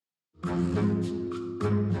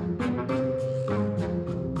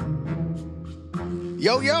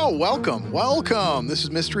Yo, welcome. This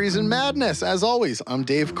is Mysteries and Madness. As always, I'm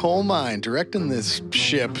Dave Colemine, directing this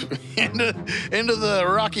ship into the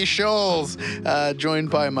rocky shoals, joined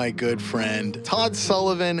by my good friend Todd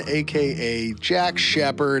Sullivan, aka Jack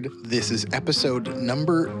Shepard. This is episode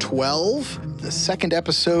number 12, the second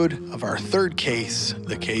episode of our third case,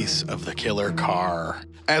 the case of the killer car.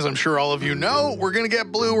 As I'm sure all of you know, we're gonna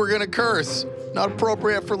get blue, we're gonna curse. Not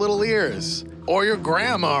appropriate for little ears. Or your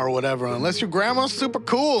grandma or whatever, unless your grandma's super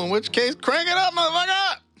cool, in which case, crank it up,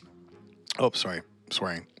 motherfucker! Oh, sorry,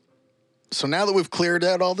 swearing. So now that we've cleared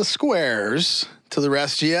out all the squares to the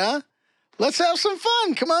rest of ya, let's have some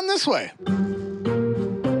fun. Come on this way.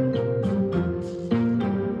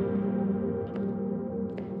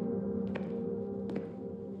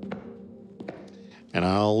 And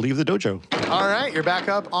I'll leave the dojo. All right, you're back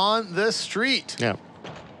up on the street. Yeah.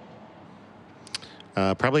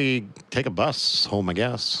 Probably take a bus home, I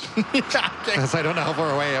guess. Because I don't know how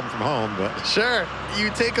far away I am from home, but... Sure. You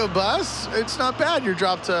take a bus. It's not bad. You're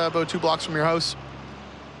dropped about 2 blocks from your house.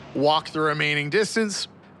 Walk the remaining distance.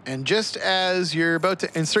 And just as you're about to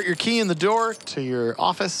insert your key in the door to your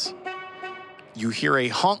office, you hear a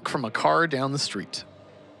honk from a car down the street.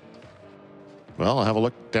 Well, I'll have a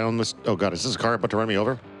look down this... Oh, God, is this a car about to run me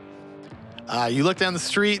over? You look down the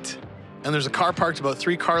street, and there's a car parked about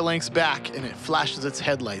 3 car lengths back, and it flashes its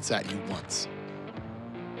headlights at you once.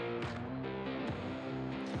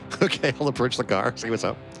 Okay, I'll approach the car, see what's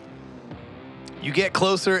up. You get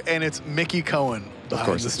closer, and it's Mickey Cohen. Of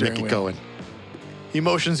course, it's Mickey Cohen. He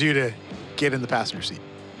motions you to get in the passenger seat.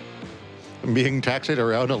 I'm being taxied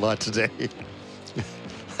around a lot today.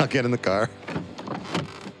 I'll get in the car.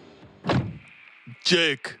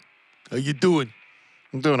 Jake, how you doing?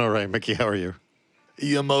 I'm doing all right, Mickey. How are you?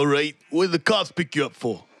 Yeah, I'm all right. What did the cops pick you up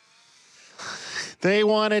for? They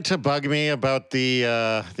wanted to bug me about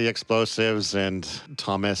the explosives and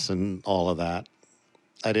Thomas and all of that.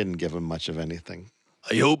 I didn't give them much of anything.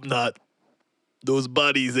 I hope not. Those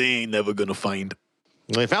bodies they ain't never gonna find.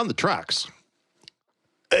 They found the trucks.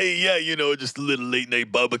 Hey, yeah, just a little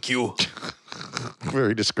late-night barbecue.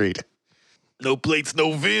 Very discreet. No plates,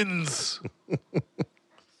 no vins.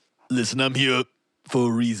 Listen, I'm here for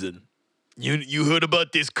a reason. You heard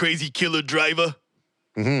about this crazy killer driver?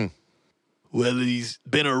 Mm-hmm. Well, he's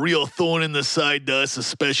been a real thorn in the side to us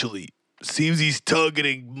especially. Seems he's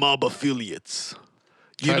targeting mob affiliates.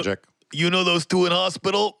 Tragic. You know those 2 in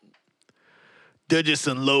hospital? They're just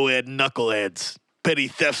some low-end knuckleheads. Petty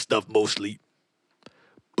theft stuff mostly.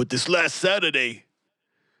 But this last Saturday,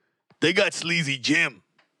 they got Sleazy Jim.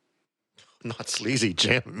 Not Sleazy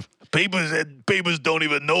Jim. Papers don't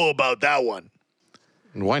even know about that one.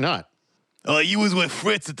 Why not? He was with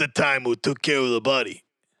Fritz at the time who took care of the body.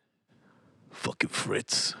 Fucking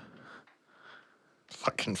Fritz.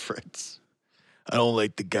 Fucking Fritz. I don't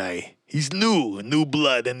like the guy. He's new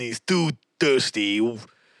blood, and he's too thirsty.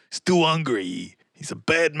 He's too hungry. He's a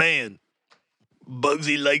bad man.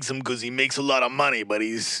 Bugsy likes him because he makes a lot of money, but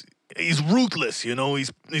he's ruthless,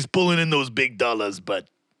 He's pulling in those big dollars, but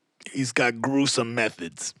he's got gruesome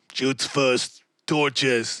methods. Shoots first,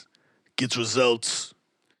 tortures, gets results.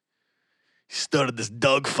 He started this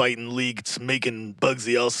dogfighting league. It's making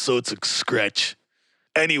Bugsy all sorts of scratch.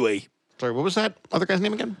 Anyway. Sorry, what was that other guy's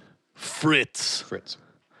name again? Fritz.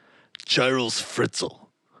 Charles Fritzl.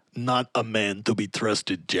 Not a man to be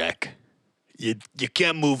trusted, Jack. You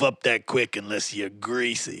can't move up that quick unless you're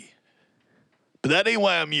greasy. But that ain't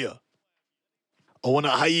why I'm here. I want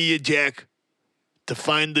to hire you, Jack, to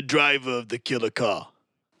find the driver of the killer car.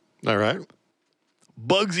 All right.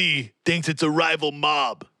 Bugsy thinks it's a rival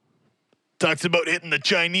mob. Talks about hitting the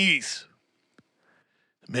Chinese.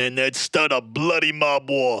 Man, that'd start a bloody mob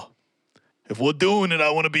war. If we're doing it, I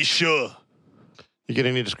want to be sure. You get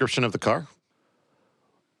any description of the car?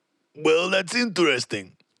 Well, that's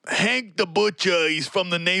interesting. Hank the butcher, he's from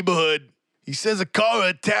the neighborhood. He says a car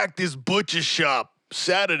attacked his butcher shop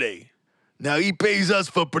Saturday. Now, he pays us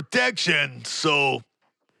for protection, so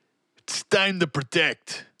it's time to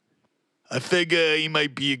protect. I figure he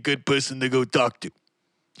might be a good person to go talk to.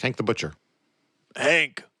 Hank the Butcher.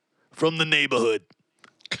 Hank, from the neighborhood.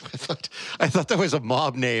 I thought that was a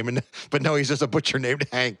mob name, but no, he's just a butcher named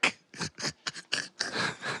Hank.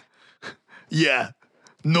 Yeah,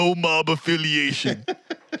 no mob affiliation.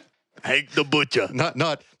 Hank the Butcher.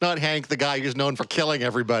 Not Hank, the guy who's known for killing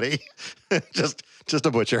everybody. just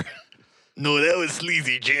a butcher. No, that was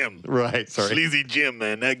Sleazy Jim. Right, sorry. Sleazy Jim,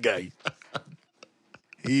 man, that guy.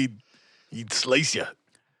 He'd slice you.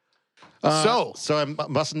 So I'm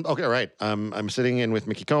busting. Okay, right. I'm sitting in with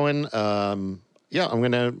Mickey Cohen. yeah, I'm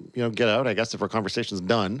gonna get out. I guess if our conversation's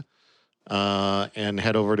done, and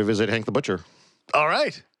head over to visit Hank the Butcher. All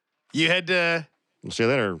right. You head to... We'll see you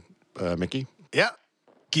later, Mickey. Yeah.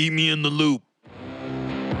 Keep me in the loop.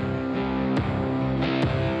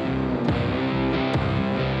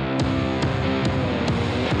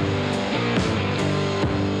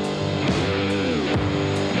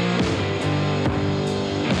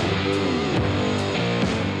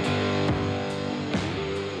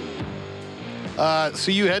 So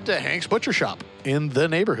you head to Hank's Butcher Shop in the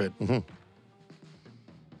neighborhood. I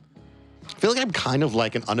feel like I'm kind of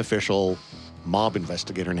like an unofficial mob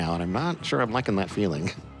investigator now, and I'm not sure I'm liking that feeling.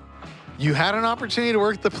 You had an opportunity to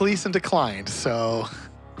work with the police and declined, so...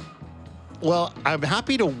 Well, I'm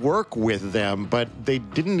happy to work with them, but they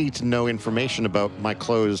didn't need to know information about my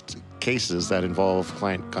closed cases that involve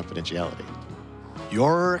client confidentiality.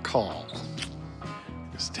 Your call.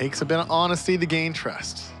 Just takes a bit of honesty to gain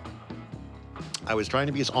trust. I was trying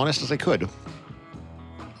to be as honest as I could.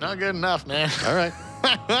 Not good enough, man. All right.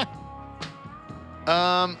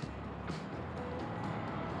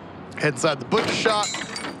 Head inside the butcher shop.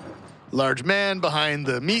 Large man behind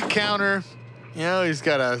the meat counter. You know, he's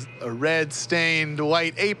got a red stained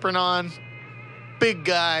white apron on. Big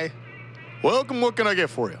guy. Welcome, what can I get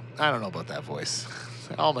for you? I don't know about that voice.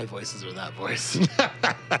 All my voices are that voice.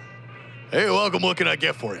 Hey, welcome, what can I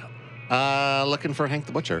get for you? Looking for Hank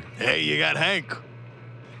the Butcher. Hey, you got Hank.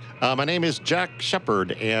 My name is Jack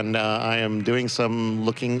Shepard, and I am doing some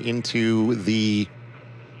looking into the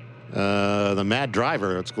mad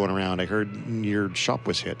driver that's going around. I heard your shop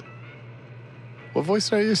was hit. What voice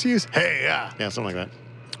did I just use? Hey, Yeah, something like that.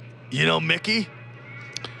 You know Mickey?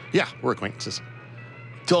 Yeah, we're acquaintances.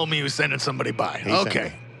 Told me he was sending somebody by. He sent Okay.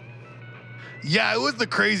 me. Yeah, it was the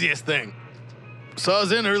craziest thing. So I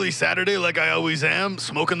was in early Saturday like I always am,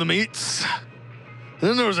 smoking the meats.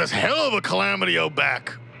 Then there was this hell of a calamity out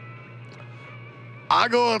back. I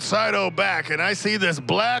go outside out back and I see this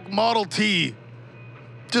black Model T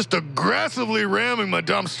just aggressively ramming my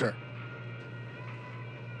dumpster.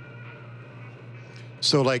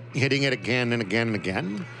 So, like, hitting it again and again and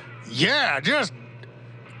again? Yeah,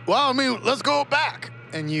 let's go back.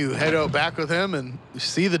 And you head out back with him and you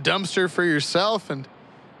see the dumpster for yourself. And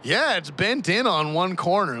yeah, it's bent in on one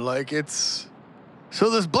corner. Like it's... So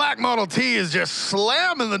this black Model T is just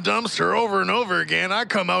slamming the dumpster over and over again. I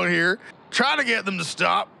come out here, try to get them to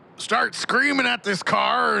stop, start screaming at this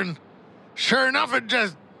car, and sure enough, it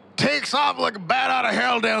just takes off like a bat out of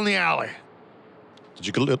hell down the alley. Did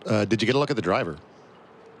you get a look at the driver?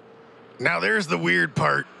 Now there's the weird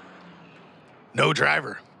part. No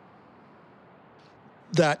driver.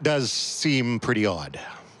 That does seem pretty odd.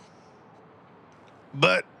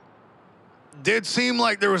 But did seem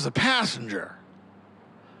like there was a passenger.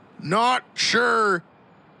 Not sure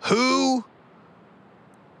who.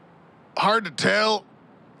 Hard to tell.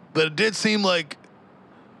 But it did seem like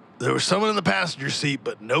there was someone in the passenger seat,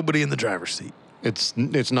 but nobody in the driver's seat.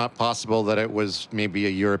 It's not possible that it was maybe a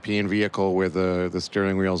European vehicle with the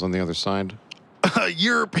steering wheels on the other side? A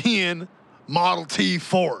European Model T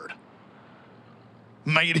Ford.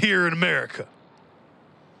 Made here in America.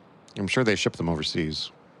 I'm sure they ship them overseas.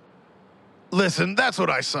 Listen, that's what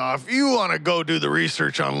I saw. If you want to go do the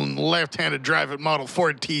research on left-handed drive at Model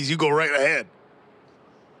Ford Ts, you go right ahead.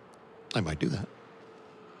 I might do that.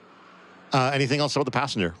 Anything else about the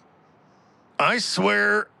passenger? I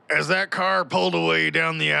swear, as that car pulled away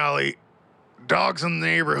down the alley, dogs in the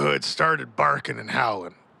neighborhood started barking and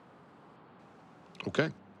howling. Okay.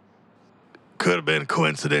 Could have been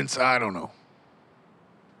coincidence, I don't know.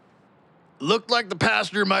 Looked like the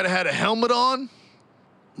passenger might have had a helmet on,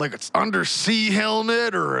 like it's undersea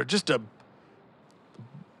helmet or just a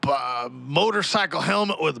motorcycle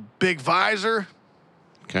helmet with a big visor.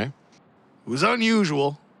 Okay. It was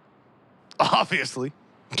unusual, obviously.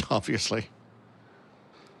 Obviously.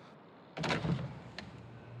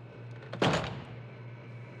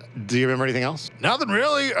 Do you remember anything else? Nothing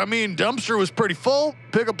really. I mean, dumpster was pretty full.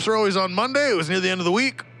 Pickups are always on Monday. It was near the end of the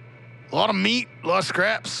week. A lot of meat, a lot of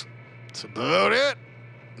scraps. That's about it.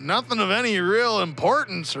 Nothing of any real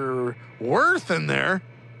importance or worth in there.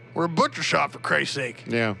 We're a butcher shop, for Christ's sake.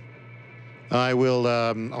 Yeah. I will,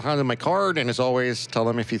 I'll hand him my card, and as always, tell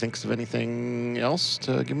him if he thinks of anything else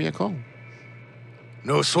to give me a call.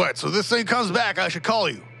 No sweat. So this thing comes back, I should call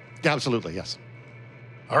you. Yeah, absolutely, yes.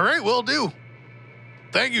 All right, will do.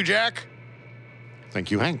 Thank you, Jack.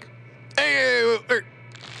 Thank you, Hank. Hey,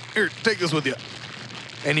 here, take this with you.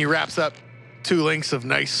 And he wraps up 2 links of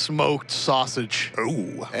nice smoked sausage.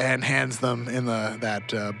 Ooh. And hands them in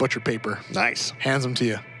that butcher paper. Nice. Hands them to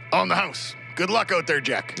you. On the house. Good luck out there,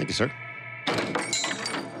 Jack. Thank you, sir.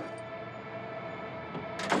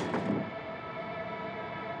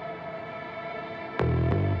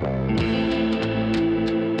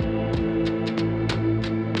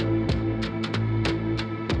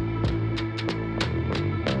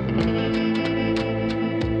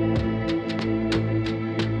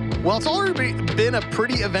 Well, it's already been a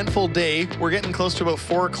pretty eventful day. We're getting close to about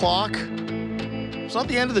 4 o'clock. It's not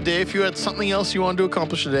the end of the day. If you had something else you wanted to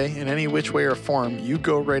accomplish today in any which way or form, you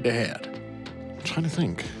go right ahead. I'm trying to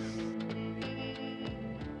think.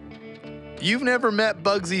 You've never met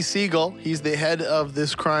Bugsy Siegel. He's the head of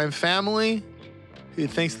this crime family who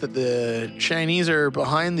thinks that the Chinese are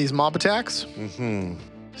behind these mob attacks. Mm-hmm.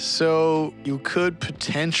 So you could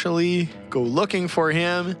potentially go looking for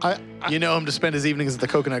him. You know him to spend his evenings at the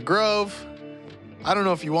Coconut Grove. I don't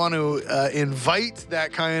know if you want to invite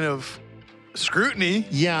that kind of scrutiny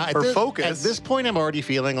or focus. At this point, I'm already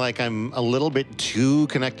feeling like I'm a little bit too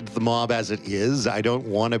connected to the mob as it is. I don't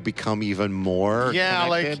want to become even more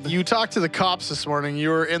connected. Like you talked to the cops this morning. You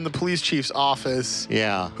were in the police chief's office.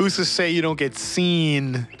 Yeah. Who's to say you don't get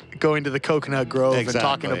seen going to the Coconut Grove and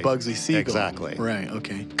talking to Bugsy Siegel? Exactly. Right,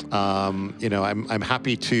 okay. I'm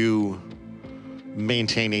happy to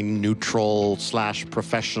maintain a neutral /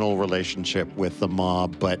 professional relationship with the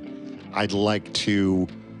mob, but I'd like to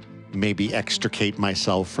maybe extricate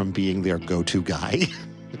myself from being their go-to guy.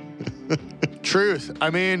 Truth. I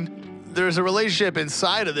mean, there's a relationship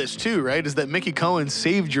inside of this too, right? Is that Mickey Cohen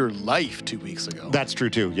saved your life 2 weeks ago. That's true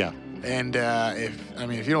too, yeah. And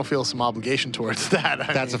if you don't feel some obligation towards that,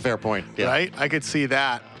 That's a fair point, yeah. Right? I could see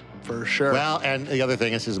that for sure. Well, and the other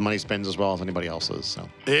thing is his money spends as well as anybody else's, so.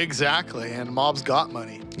 Exactly, and mob's got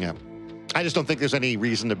money. Yeah. I just don't think there's any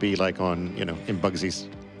reason to be like on, in Bugsy's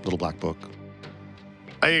little black book.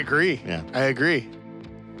 I agree. Yeah. I agree.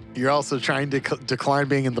 You're also trying to decline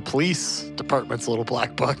being in the police department's little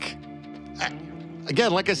black book.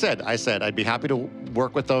 Again, like I said I'd be happy to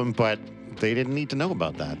work with them, but they didn't need to know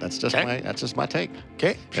about that. That's just my take.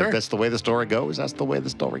 Okay, sure. If that's the way the story goes, that's the way the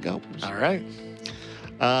story goes. All right.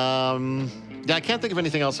 I can't think of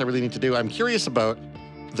anything else I really need to do. I'm curious about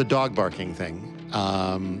the dog barking thing.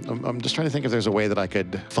 I'm just trying to think if there's a way that I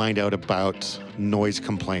could find out about noise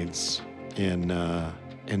complaints in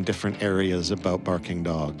different areas about barking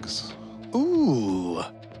dogs. Ooh,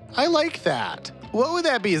 I like that. What would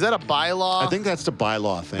that be? Is that a bylaw? I think that's the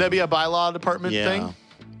bylaw thing. That'd be a bylaw department thing?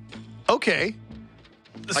 Okay.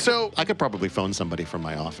 I could probably phone somebody from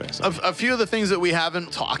my office. A few of the things that we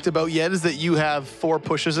haven't talked about yet is that you have 4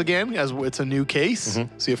 pushes again, as it's a new case.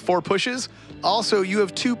 Mm-hmm. So you have 4 pushes. Also, you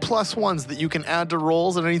have 2 +1s that you can add to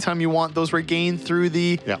rolls at any time you want. Those were gained through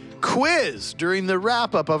the quiz during the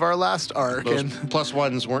wrap-up of our last arc. Those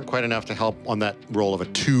 +1s weren't quite enough to help on that roll of a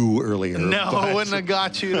 2 earlier. No, it wouldn't have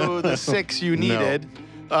got you to the 6 you needed.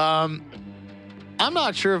 No. I'm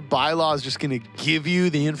not sure if bylaw is just going to give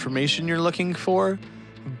you the information you're looking for,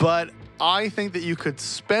 but I think that you could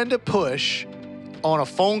spend a push on a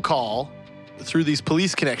phone call through these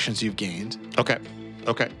police connections you've gained. Okay.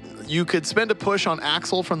 You could spend a push on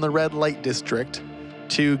Axel from the Red Light District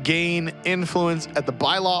to gain influence at the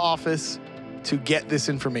bylaw office to get this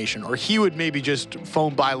information. Or he would maybe just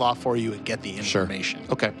phone bylaw for you and get the information.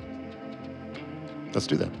 Sure. Okay. Let's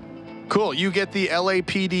do that. Cool. You get the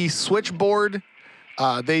LAPD switchboard.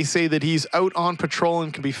 They say that he's out on patrol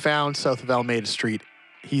and can be found south of Alameda Street.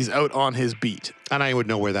 He's out on his beat. And I would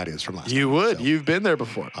know where that is from last time. You would. So You've been there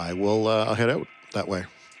before. I will I'll head out that way.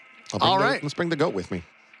 Let's bring the goat with me.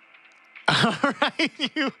 All right.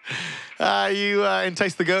 You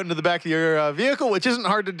entice the goat into the back of your vehicle, which isn't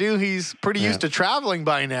hard to do. He's pretty used to traveling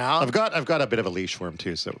by now. I've got a bit of a leash for him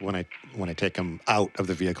too, so when I take him out of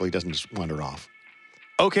the vehicle, he doesn't just wander off.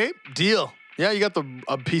 Okay, deal. Yeah, you got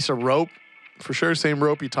a piece of rope for sure. Same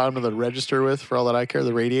rope you tied him to the register with, for all that I care,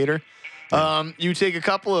 the radiator. Yeah. You take a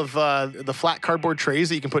couple of the flat cardboard trays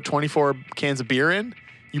that you can put 24 cans of beer in.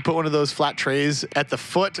 You put one of those flat trays at the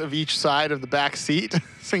foot of each side of the back seat,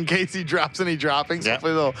 so in case he drops any droppings. Yeah,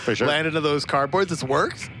 hopefully they'll land into those cardboards. It's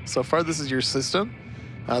worked. So far, this is your system.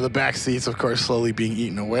 The back seat's, of course, slowly being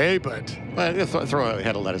eaten away, but... Well, throw a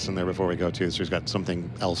head of lettuce in there before we go, too, so he's got something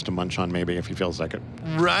else to munch on, maybe, if he feels like it.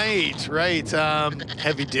 Right.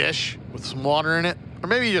 Heavy dish with some water in it. Or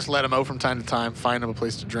maybe you just let him out from time to time, find him a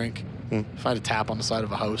place to drink. Find a tap on the side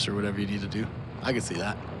of a house or whatever you need to do. I can see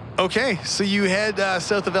that. Okay, so you head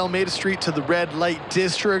south of Alameda Street to the Red Light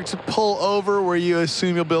District, pull over where you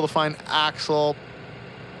assume you'll be able to find Axel,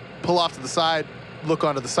 pull off to the side, look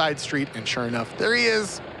onto the side street, and sure enough, there he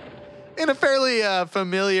is. In a fairly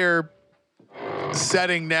familiar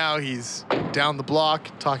setting now. He's down the block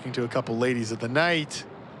talking to a couple ladies of the night,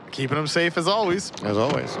 keeping him safe as always. As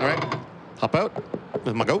always. All right, hop out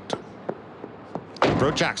with my goat.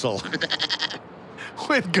 Approach Axel.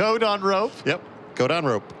 With goat on rope? Yep, goat on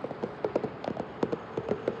rope.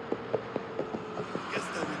 Guess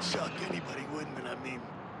that would shock anybody, wouldn't it? I mean,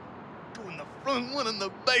 two in the front, one in the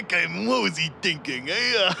back. What was he thinking?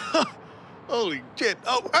 Hey, Holy shit.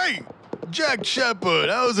 Oh, hey, Jack Shepherd,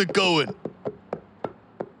 how's it going?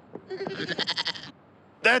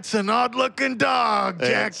 That's an odd-looking dog,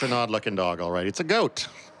 Jack. It's an odd-looking dog, all right. It's a goat.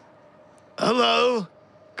 Hello,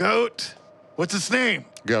 goat. What's its name?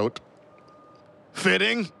 Goat.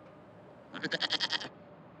 Fitting.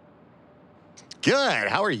 Good.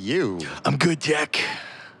 How are you? I'm good, Jack.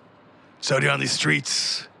 So out here on these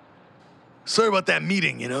streets. Sorry about that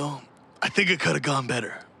meeting, you know. I think it could have gone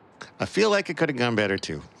better. I feel like it could have gone better,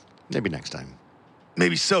 too. Maybe next time.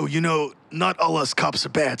 Maybe so. You know, not all us cops are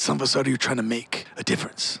bad. Some of us out here trying to make a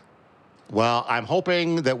difference. Well, I'm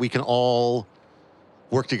hoping that we can all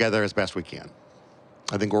work together as best we can.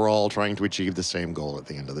 I think we're all trying to achieve the same goal at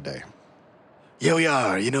the end of the day. Yeah, we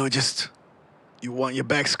are. You know, just you want your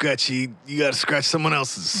back scratchy, you got to scratch someone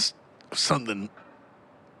else's. Something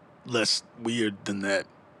less weird than that.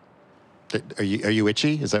 Are you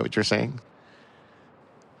itchy? Is that what you're saying?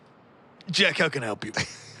 Jack, how can I help you?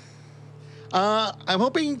 I'm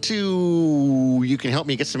hoping you can help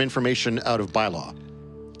me get some information out of bylaw.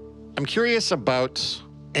 I'm curious about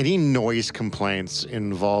any noise complaints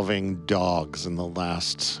involving dogs in the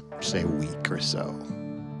last, say, week or so.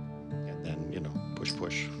 And then,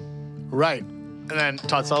 push. Right. And then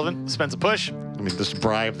Todd Sullivan spends a push. I mean, just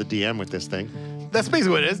bribe the DM with this thing. That's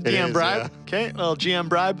basically what it is. DM is, bribe. yeah. Okay, a little GM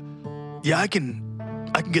bribe. Yeah, I can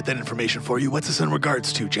get that information for you. What's this in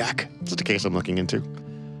regards to, Jack? Just a case I'm looking into.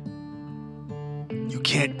 You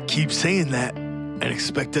can't keep saying that and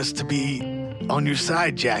expect us to be on your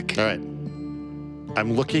side, Jack. All right.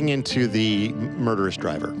 I'm looking into the murderous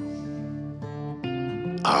driver.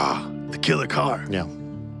 Ah, the killer car. Yeah.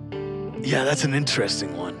 Yeah, that's an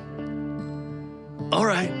interesting one. All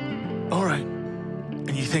right.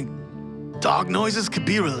 And you think dog noises could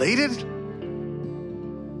be related?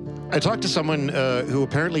 I talked to someone who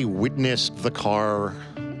apparently witnessed the car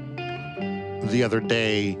the other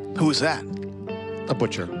day. Who was that? A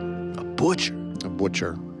butcher. A butcher. A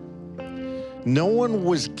butcher. No one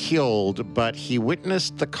was killed, but he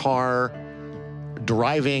witnessed the car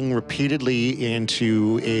driving repeatedly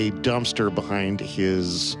into a dumpster behind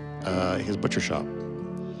his butcher shop.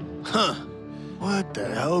 Huh. What the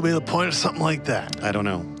hell would be the point of something like that? I don't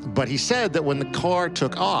know. But he said that when the car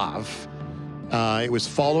took off, it was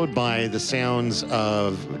followed by the sounds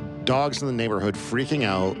of dogs in the neighborhood freaking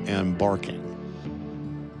out and barking.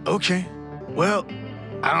 Okay. Well,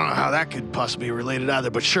 I don't know how that could possibly be related either,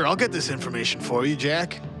 but sure, I'll get this information for you,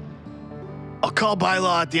 Jack. I'll call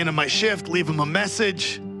Bylaw at the end of my shift, leave him a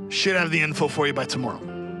message. Should have the info for you by tomorrow.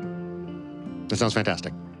 That sounds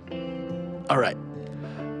fantastic. All right.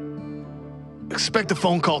 Expect a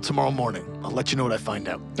phone call tomorrow morning. I'll let you know what I find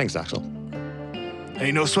out. Thanks, Axel.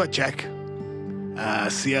 Hey, no sweat, Jack.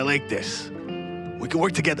 See, I like this. We can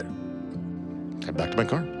work together. Head back to my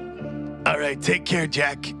car. All right, take care,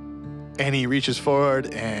 Jack. And he reaches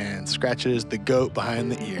forward and scratches the goat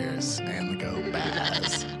behind the ears. And the goat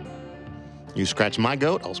baz. You scratch my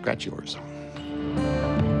goat, I'll scratch yours.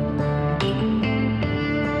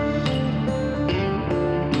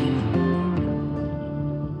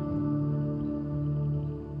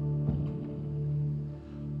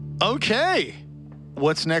 Okay.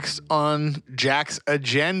 What's next on Jack's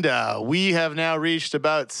agenda? We have now reached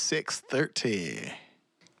about 6:30.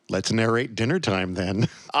 Let's narrate dinner time then.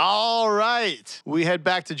 All right. We head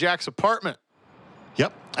back to Jack's apartment.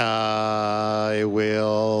 Yep. I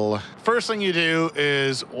will. First thing you do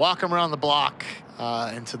is walk him around the block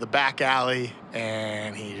into the back alley,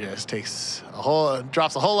 and he just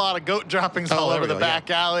drops a whole lot of goat droppings all there over we the go, back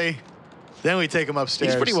alley. Then we take him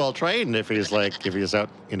upstairs. He's pretty well trained if he's out,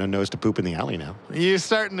 nose to poop in the alley now. You're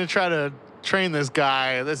starting to try to train this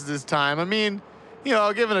guy. This is his time. I mean,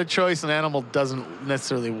 given a choice, an animal doesn't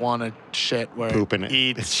necessarily want to shit where Poop in it it.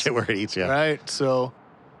 eats. Shit where it eats, yeah. Right? So,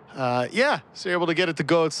 so you're able to get it to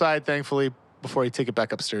go outside, thankfully, before you take it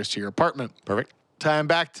back upstairs to your apartment. Perfect. Tie him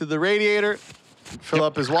back to the radiator, fill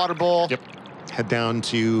up his water bowl. Yep. Head down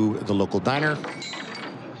to the local diner.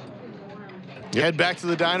 Head back to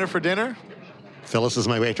the diner for dinner. Phyllis is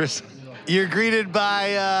my waitress. You're greeted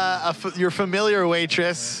by your familiar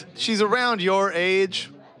waitress. She's around your age.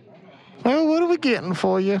 Well, what are we getting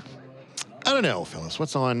for you? I don't know, Phyllis.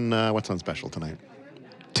 What's on special tonight?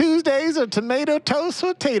 Tuesdays are tomato toast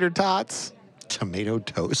with tater tots. Tomato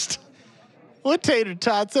toast. With tater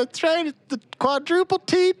tots, that's right. It's the quadruple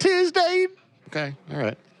T Tuesday. Okay, all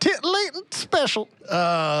right. Titillating special.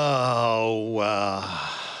 Oh,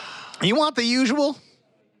 You want the usual?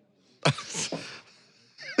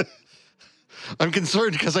 I'm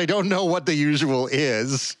concerned because I don't know what the usual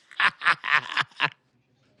is.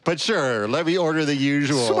 But sure, let me order the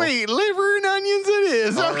usual. Sweet, liver and onions it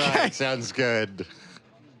is. All Okay. right, sounds good.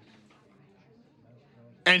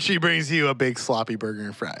 And she brings you a big sloppy burger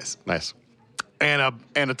and fries. Nice. And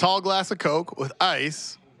a tall glass of Coke with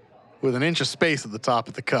ice with an inch of space at the top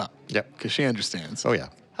of the cup. Yep. Because she understands. Oh, yeah.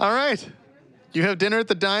 All right. You have dinner at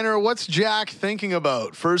the diner. What's Jack thinking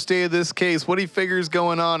about? First day of this case. What do you figure is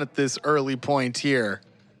going on at this early point here?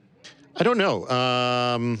 I don't know.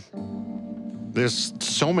 There's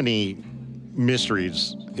so many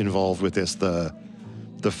mysteries involved with this. The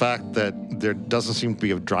fact that there doesn't seem to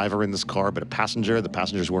be a driver in this car, but a passenger. The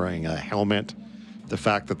passenger's wearing a helmet. The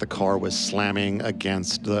fact that the car was slamming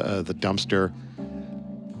against the dumpster.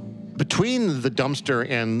 Between the dumpster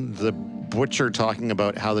and the butcher talking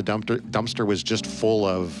about how the dumpster was just full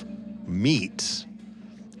of meat,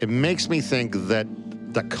 it makes me think that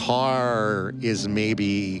the car is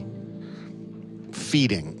maybe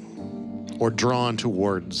feeding or drawn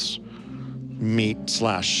towards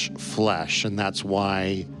meat/flesh, and that's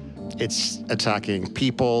why it's attacking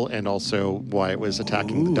people and also why it was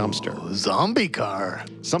attacking the dumpster. Zombie car.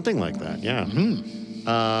 Something like that, yeah.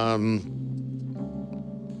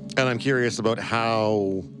 And I'm curious about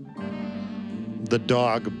how the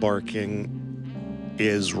dog barking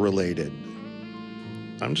is related.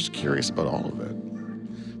 I'm just curious about all of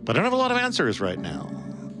it. But I don't have a lot of answers right now.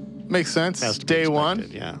 Makes sense. Has to be Day one.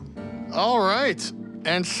 expected, yeah. All right.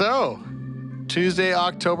 And so, Tuesday,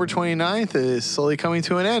 October 29th is slowly coming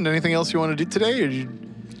to an end. Anything else you want to do today? Or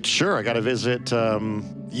Sure, I got to visit,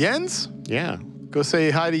 Jens? yeah. Go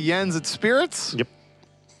say hi to Jens at Spirits? Yep.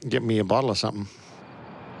 Get me a bottle of something.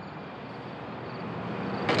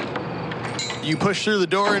 You push through the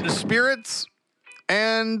door into Spirits,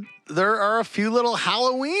 and there are a few little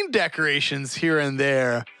Halloween decorations here and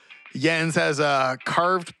there. Jens has a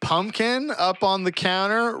carved pumpkin up on the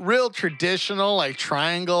counter, real traditional, like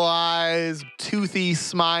triangle eyes, toothy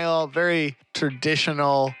smile, very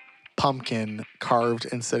traditional pumpkin carved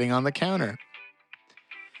and sitting on the counter.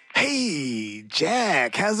 Hey,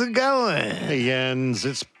 Jack, how's it going? Hey, Jens,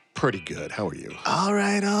 it's pretty good. How are you? All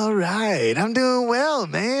right, all right. I'm doing well,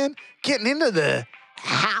 man. Getting into the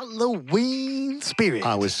Halloween spirit.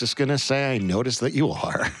 I was just going to say, I noticed that you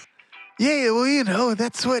are. Yeah, well, you know,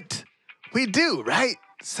 that's what we do, right?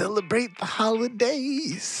 Celebrate the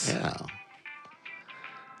holidays. Yeah.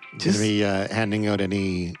 Just Gonna be handing out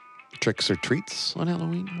any tricks or treats on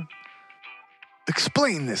Halloween?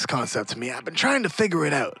 explain this concept to me. I've been trying to figure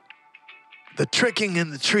it out. The tricking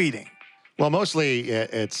and the treating. Well, mostly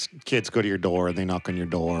it's kids go to your door and they knock on your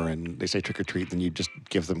door and they say trick or treat, then you just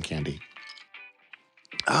give them candy.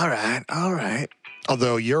 All right, all right.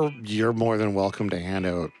 Although you're more than welcome to hand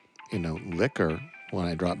out, liquor when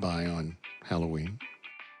I drop by on Halloween.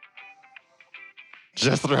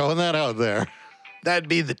 Just throwing that out there. That'd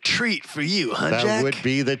be the treat for you, huh, That Jack? would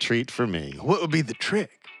be the treat for me. What would be the trick?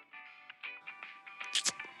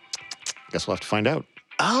 Guess we'll have to find out.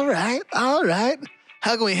 All right, all right.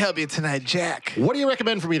 How can we help you tonight, Jack? What do you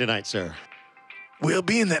recommend for me tonight, sir? Well,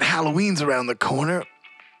 being that Halloween's around the corner,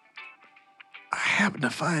 I happened to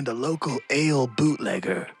find a local ale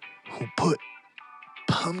bootlegger who put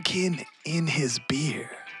pumpkin in his beer.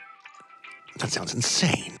 That sounds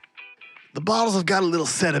insane. The bottles have got a little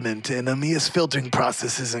sediment in them. His filtering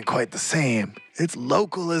process isn't quite the same. It's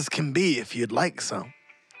local as can be if you'd like some.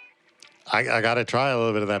 I got to try a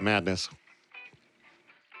little bit of that madness.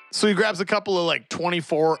 So he grabs a couple of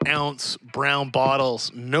 24-ounce brown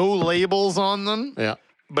bottles, no labels on them, Yeah.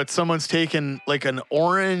 but someone's taken an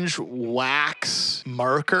orange wax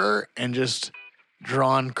marker and just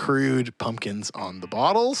drawn crude pumpkins on the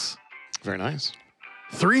bottles. Very nice.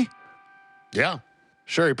 3? Yeah.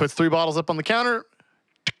 Sure, he puts 3 bottles up on the counter,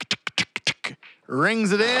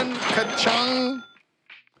 rings it in, ka-chung.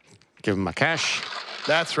 Give him my cash.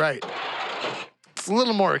 That's right. It's a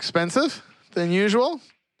little more expensive than usual.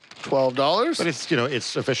 $12. But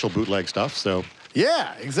it's official bootleg stuff, so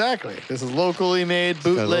Yeah, exactly. This is locally made got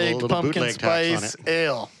a bootleg little pumpkin bootleg tax on spice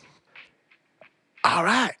ale. All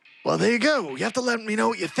right. Well, there you go. You have to let me know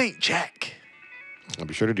what you think, Jack. I'll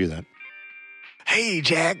be sure to do that. Hey,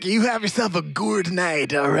 Jack, you have yourself a good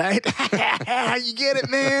night, all right? You get it,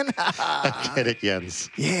 man? Get it, Jens.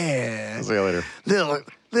 Yeah. I'll see you later.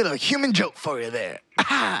 Little human joke for you there.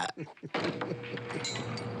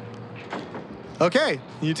 Okay,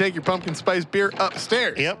 you take your pumpkin spice beer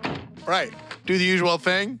upstairs. Yep. Right. Do the usual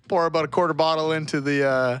thing. Pour about a quarter bottle into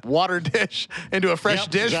the water dish, into a fresh Yep,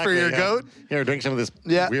 dish exactly, for your yeah. goat. Here, drink some of this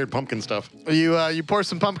weird pumpkin stuff. You pour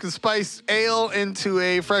some pumpkin spice ale into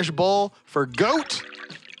a fresh bowl for goat.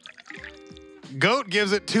 Goat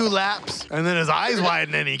gives it 2 laps, and then his eyes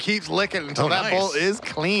widen, and he keeps licking until that nice. bowl is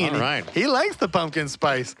clean. All right. He likes the pumpkin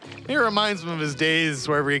spice. It reminds him of his days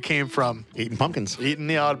wherever he came from, Eating pumpkins. eating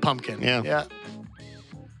the odd pumpkin. Yeah.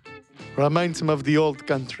 Reminds him of the old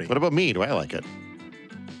country. What about me? Do I like it?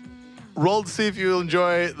 Roll to see if you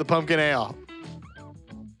enjoy the pumpkin ale.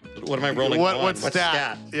 What am I rolling What on? What's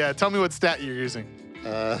stat? Yeah, tell me what stat you're using.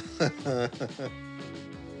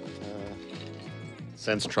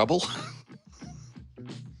 Sense trouble?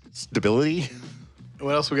 Stability?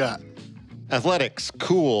 What else we got? Athletics.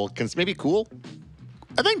 Cool. Maybe cool?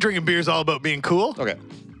 I think drinking beer is all about being cool. Okay.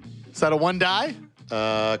 Is that a 1 die?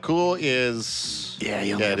 Cool is... Yeah,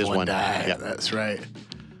 you only have it is one die. Yeah. That's right.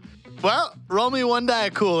 Well, roll me 1 die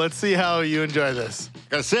of cool. Let's see how you enjoy this.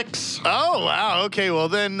 Got a 6. Oh, wow. Okay, well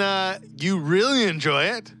then you really enjoy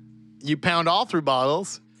it. You pound all 3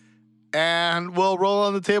 bottles, and we'll roll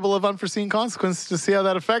on the table of unforeseen consequences to see how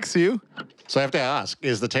that affects you. So I have to ask,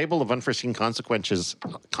 is the table of unforeseen consequences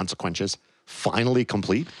finally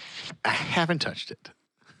complete? I haven't touched it.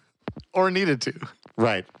 Or needed to.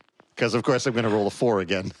 Right. Because, of course, I'm going to roll a 4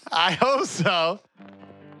 again. I hope so.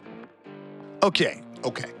 Okay.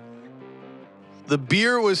 The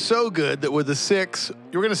beer was so good that with the 6,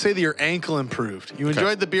 you were going to say that your ankle improved. You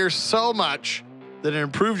enjoyed the beer so much that it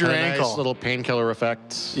improved your Had a ankle. nice little painkiller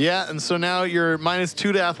effect. Yeah, and so now your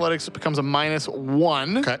 -2 to athletics becomes a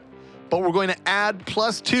 -1. Okay. But we're going to add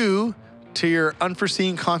 +2 to your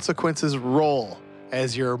unforeseen consequences roll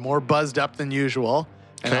as you're more buzzed up than usual.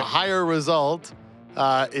 And Okay. a higher result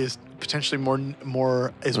is potentially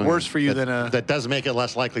worse for you than a... That does make it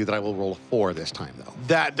less likely that I will roll a 4 this time, though.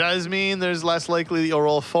 That does mean there's less likely that you'll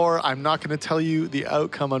roll a 4. I'm not going to tell you the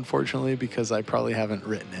outcome, unfortunately, because I probably haven't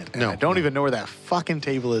written it. And I don't even know where that fucking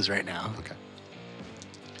table is right now. Okay.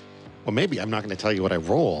 Well, maybe I'm not going to tell you what I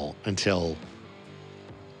roll until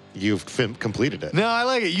you've completed it. No, I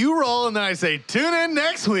like it. You roll, and then I say, tune in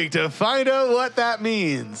next week to find out what that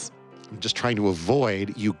means. I'm just trying to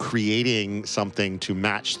avoid you creating something to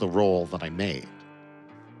match the roll that I made.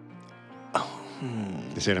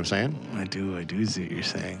 You see what I'm saying? I do see what you're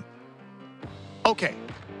saying. Okay,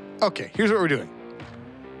 here's what we're doing.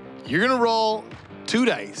 You're gonna roll 2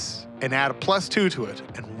 dice and add a +2 to it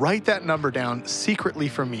and write that number down secretly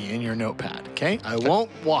for me in your notepad, okay? I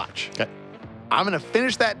won't watch. Okay. I'm gonna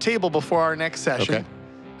finish that table before our next session, Okay.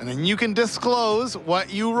 and then you can disclose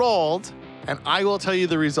what you rolled, and I will tell you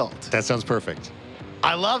the result. That sounds perfect.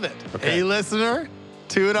 I love it. Okay. Hey, listener,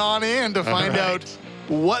 tune on in to find out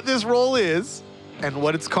what this roll is and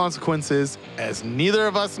what its consequence is, as neither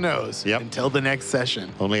of us knows until the next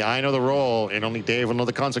session. Only I know the roll, and only Dave will know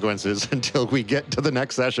the consequences until we get to the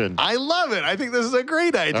next session. I love it. I think this is a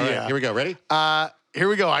great idea. All right, here we go. Ready? Here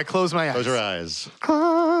we go. I close my eyes. Close your eyes.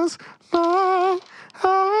 Close my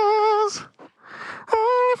eyes.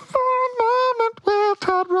 Only for a moment where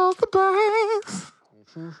Todd rolls the dice.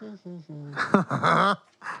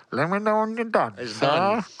 Let me know when you're done. It's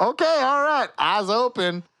done. Okay, all right. Eyes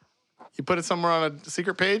open. You put it somewhere on a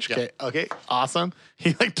secret page? Yep. Okay, awesome.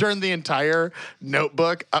 He turned the entire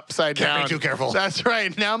notebook upside down. Can't be too careful. That's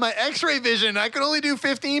right. Now my x-ray vision, I can only do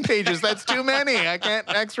 15 pages. That's too many. I can't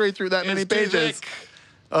x-ray through that many It's too pages. thick.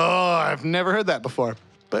 Oh, I've never heard that before.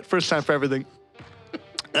 But first time for everything.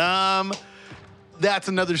 That's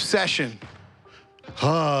another session.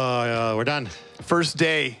 Oh, we're done. First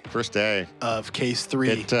day First day. of case 3.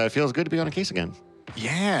 It feels good to be on a case again.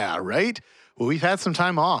 Yeah, right? Well, we've had some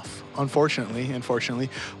time off, unfortunately.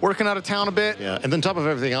 Working out of town a bit. Yeah, and then top of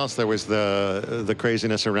everything else, there was the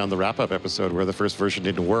craziness around the wrap-up episode where the first version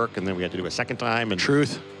didn't work, and then we had to do a second time. And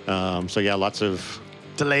Truth. So yeah, lots of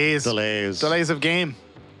Delays of game.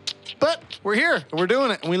 But we're here, and we're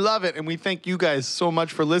doing it, and we love it, and we thank you guys so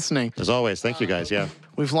much for listening. As always, thank you guys. Yeah.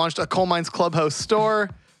 We've launched a Coal Mines Clubhouse store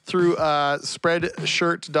through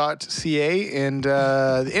spreadshirt.ca, and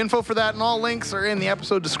the info for that and all links are in the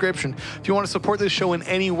episode description. If you want to support this show in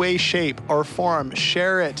any way, shape, or form,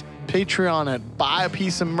 share it, Patreon it, buy a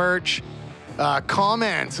piece of merch,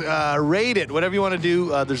 comment, rate it, whatever you want to do.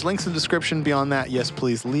 There's links in the description. Beyond that, yes,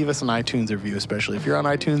 please leave us an iTunes review, especially if you're on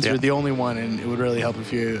iTunes. You're the only one, and it would really help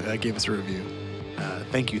if you gave us a review.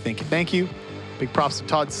 Thank you. Big props to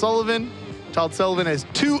Todd Sullivan. Todd Sullivan has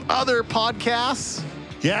 2 other podcasts.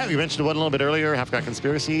 Yeah, we mentioned one a little bit earlier, Half Got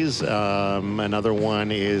Conspiracies. Another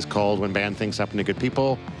one is called When Bad Things Happen to Good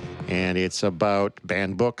People, and it's about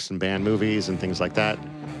banned books and banned movies and things like that.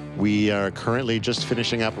 We are currently just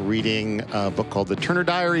finishing up reading a book called The Turner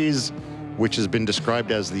Diaries, which has been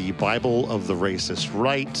described as the Bible of the racist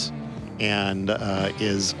right, and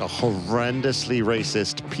is a horrendously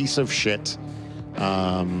racist piece of shit.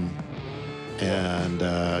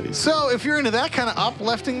 And So if you're into that kind of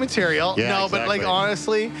uplifting material, Yeah, no, but like exactly.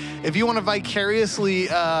 honestly, if you want to vicariously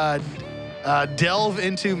delve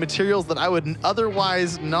into materials that I would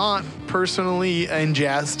otherwise not personally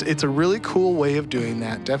ingest, it's a really cool way of doing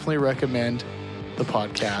that. Definitely recommend the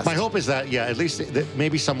podcast. my hope is that, yeah, at least that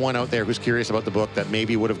maybe someone out there who's curious about the book that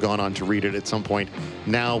maybe would have gone on to read it at some point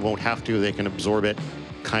now won't have to. They can absorb it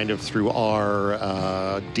kind of through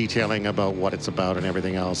our detailing about what it's about and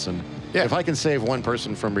everything else. And Yeah. if I can save one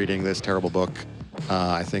person from reading this terrible book,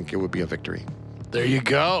 I think it would be a victory. There you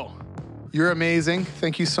go. You're amazing.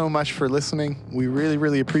 Thank you so much for listening. We really,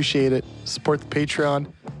 really appreciate it. Support the Patreon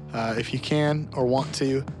if you can or want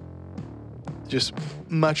to. Just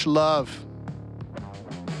much love.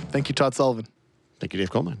 Thank you, Todd Sullivan. Thank you,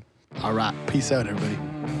 Dave Coleman. All right. Peace out, everybody.